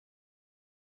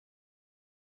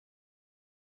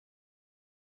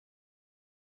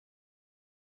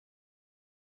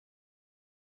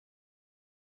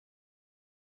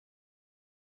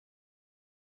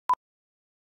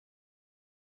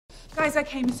Guys, I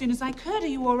came as soon as I could. Are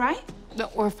you all right? No,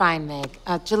 we're fine, Meg.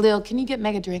 Jaleel, can you get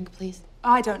Meg a drink, please?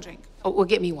 I don't drink. Oh, well,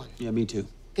 get me one. Yeah, me too.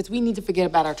 Because we need to forget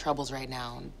about our troubles right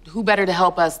now. Who better to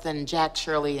help us than Jack,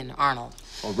 Shirley, and Arnold?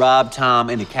 Or Rob, Tom,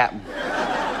 and the captain.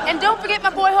 And don't forget my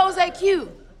boy Jose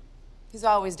Q. He's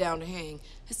always down to hang,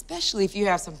 especially if you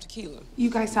have some tequila. You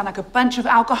guys sound like a bunch of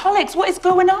alcoholics. What is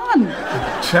going on?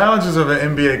 The challenges of an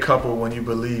NBA couple when you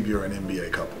believe you're an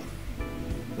NBA couple.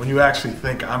 When you actually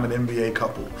think I'm an NBA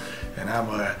couple and I'm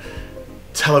a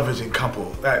television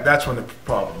couple, that's when the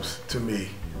problems, to me,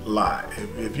 lie.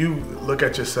 If you look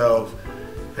at yourself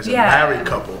as a married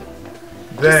couple,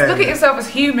 then... Just look at yourself as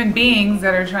human beings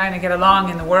that are trying to get along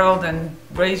in the world and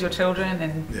raise your children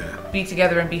and be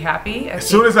together and be happy. As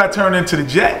soon as I turn into the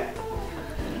jet,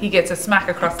 he gets a smack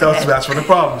across the head. That's when the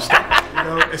problems start. You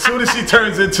know, as soon as she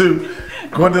turns into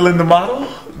Gwendolyn the model,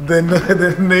 then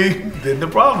the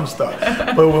problems start.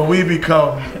 But when we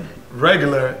become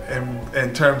regular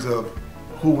in terms of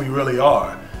who we really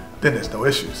are, then there's no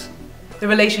issues. The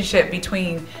relationship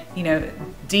between, you know,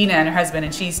 Dina and her husband,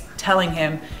 and she's telling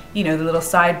him, you know, the little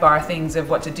sidebar things of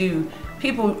what to do.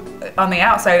 People on the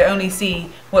outside only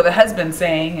see what the husband's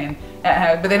saying,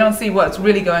 but they don't see what's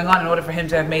really going on in order for him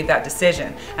to have made that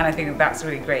decision. And I think that's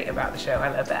really great about the show. I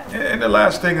love that. And the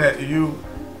last thing that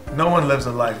no one lives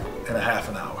a life in a half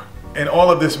an hour. And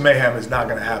all of this mayhem is not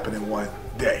going to happen in one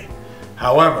day.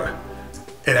 However,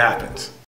 it happens.